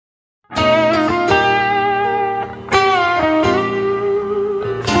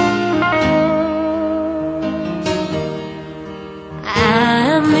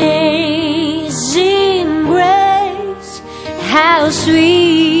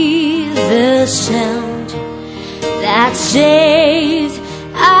the sound that saved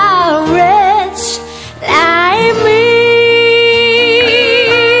a wretch like me.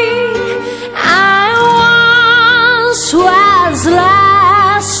 I once was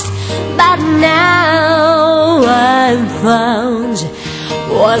lost, but now I'm found.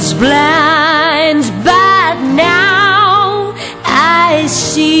 Was blind, but now I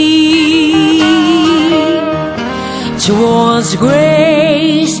see. 'Twas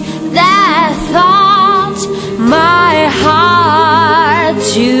grace that taught my heart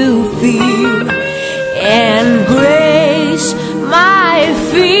to feel, and grace my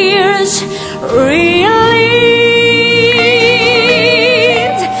fears relieved.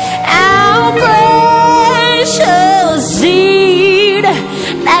 How precious did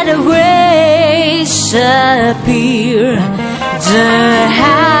that grace appear, the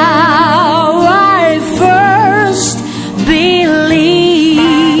how I first believed.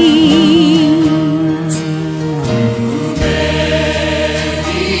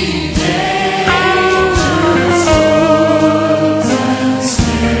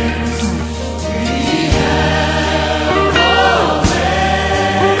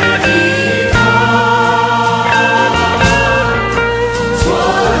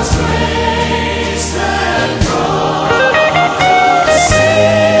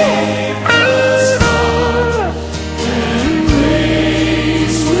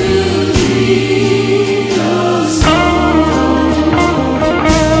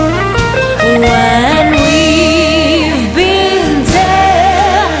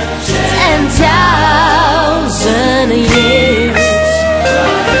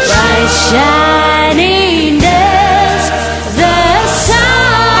 Shining as the sun,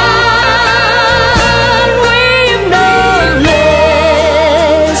 we've no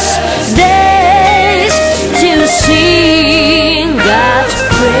less days to sing God's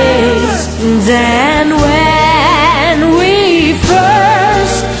praise than when we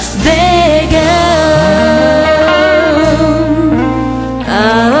first began.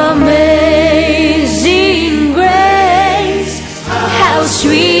 Amazing grace, how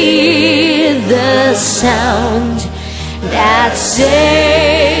sweet the sound that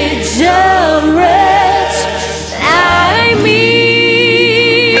saves a wretch like me.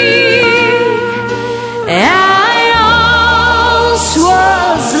 I once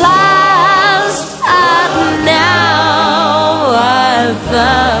was lost, but now I've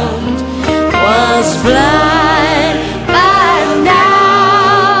found.